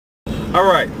All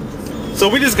right. So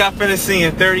we just got finished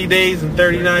seeing 30 Days and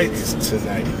 30 Nights.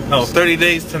 Tonight. Oh, 30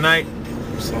 Days Tonight.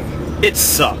 Something. It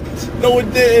sucked. No,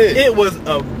 it did. It was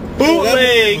a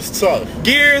bootleg. It was tough.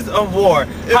 Gears of War.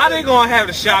 How they gonna have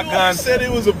the shotgun? Said it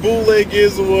was a bootleg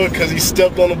Gears of War because he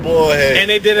stepped on the ball head. And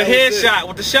they did a headshot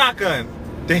with the shotgun.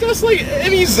 That's like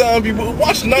any zombie.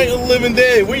 Watch Night of the Living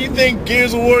Dead. Where you think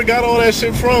Gears of War got all that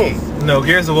shit from? No,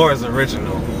 Gears of War is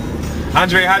original.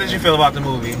 Andre, how did you feel about the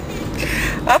movie?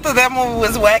 I thought that movie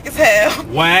was whack as hell.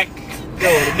 Whack. Yo,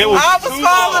 I was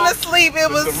falling asleep. It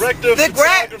was the director of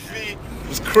photography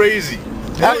was crazy.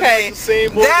 Okay,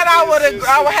 that I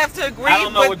would have to agree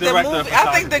with the movie.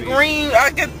 I think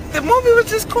the movie was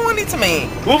just corny to me.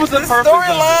 What was the purpose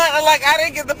storyline? Like, I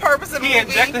didn't get the purpose of the movie. He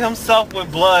injected himself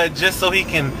with blood just so he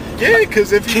can. Yeah,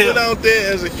 because if he went out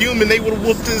there as a human, they would have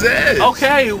whooped his ass.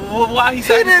 Okay, well, why he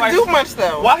didn't do much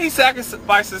though? Why he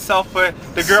sacrificed himself for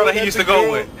the girl that he used to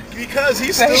go with? Because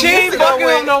he's still. She ain't fucking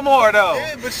him no more though.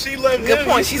 Yeah, but she loved him. Good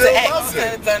point. She's an ex.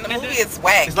 The movie is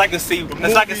whack. It's like a C.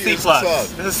 It's like a C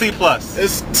plus. It's a C plus.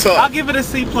 It's tough. I'll give it a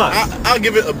C plus. I'll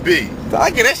give it a B.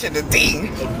 I'll give that shit a D.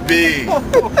 A B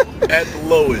at the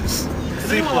lowest.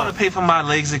 C plus. I want to pay for my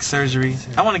LASIK surgery.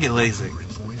 I want to get LASIK.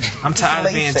 I'm tired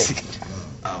of being.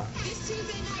 Oh.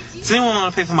 Does anyone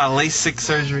want to pay for my LASIK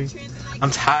surgery?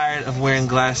 I'm tired of wearing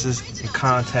glasses and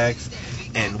contacts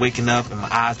and waking up and my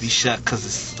eyes be shut because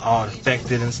it's all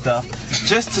infected and stuff,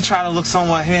 just to try to look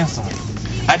somewhat handsome.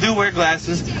 I do wear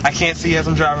glasses. I can't see as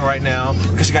I'm driving right now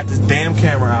because she got this damn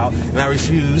camera out, and I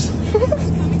refuse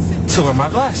to wear my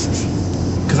glasses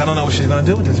because I don't know what she's gonna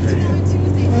do with this video.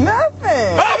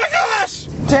 Nothing. Oh my gosh!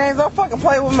 James, don't fucking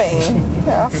play with me.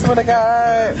 I swear to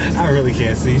God. I really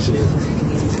can't see shit.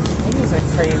 These are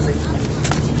crazy.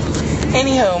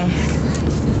 Anywho.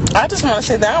 I just want to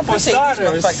say that I don't appreciate these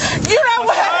motherfuckers. You know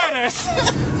what?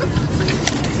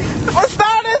 For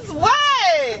starters,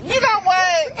 what? You know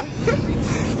what?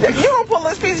 You gonna pull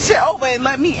this piece of shit over and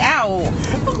let me out.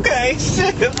 Okay,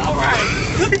 shit. Alright.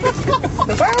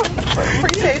 I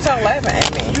appreciate y'all laughing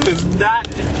at me. You is not.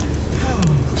 Oh,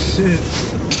 shit.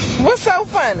 What's so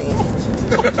funny?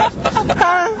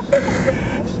 Huh?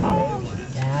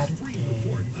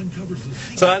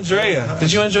 So Andrea,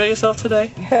 did you enjoy yourself today?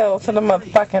 Hell to the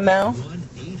motherfucking no.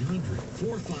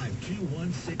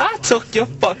 I took your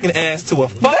fucking ass to a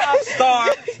 5-star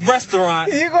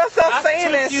restaurant. You gonna stop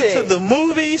saying that shit? I took you to the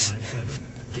movies,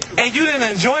 and you didn't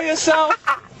enjoy yourself?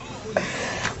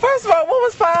 First of all, what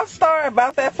was 5-star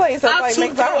about that place? That's I like took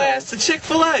McDonald's. your ass to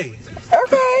Chick-fil-A.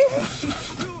 Okay.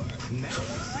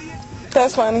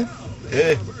 That's funny.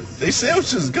 Yeah. They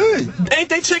sandwich is good. Ain't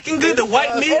they chicken good? The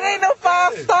white meat? It ain't no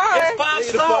 5-star. It's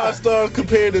 5-star. 5-star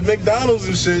compared to McDonald's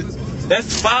and shit.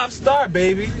 That's 5-star,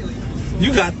 baby.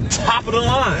 You got top of the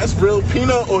line. That's real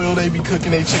peanut oil they be cooking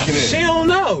their chicken in. She don't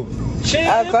know. She ain't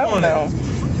I don't know.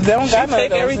 They don't got none of those.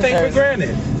 Take everything for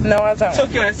granted. No, I don't.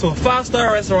 Took your ass to a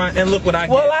 5-star restaurant and look what I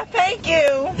get. Well, I thank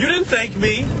you. You didn't thank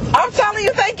me. I'm telling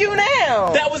you, thank you now.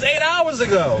 That was 8 hours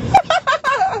ago.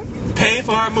 Paid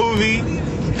for her movie.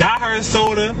 Got her a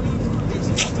soda.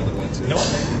 Nope.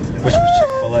 Which was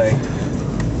Chick-fil-A.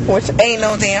 Which ain't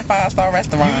no damn 5-star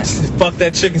restaurant. Fuck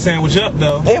that chicken sandwich up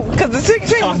though. Because the chicken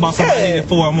sandwich talking about somebody needed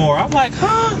 4 more. I'm like,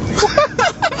 huh?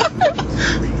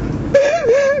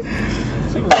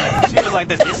 She was like,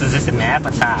 this is just an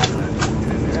appetizer.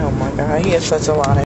 Oh my God, he is such a liar.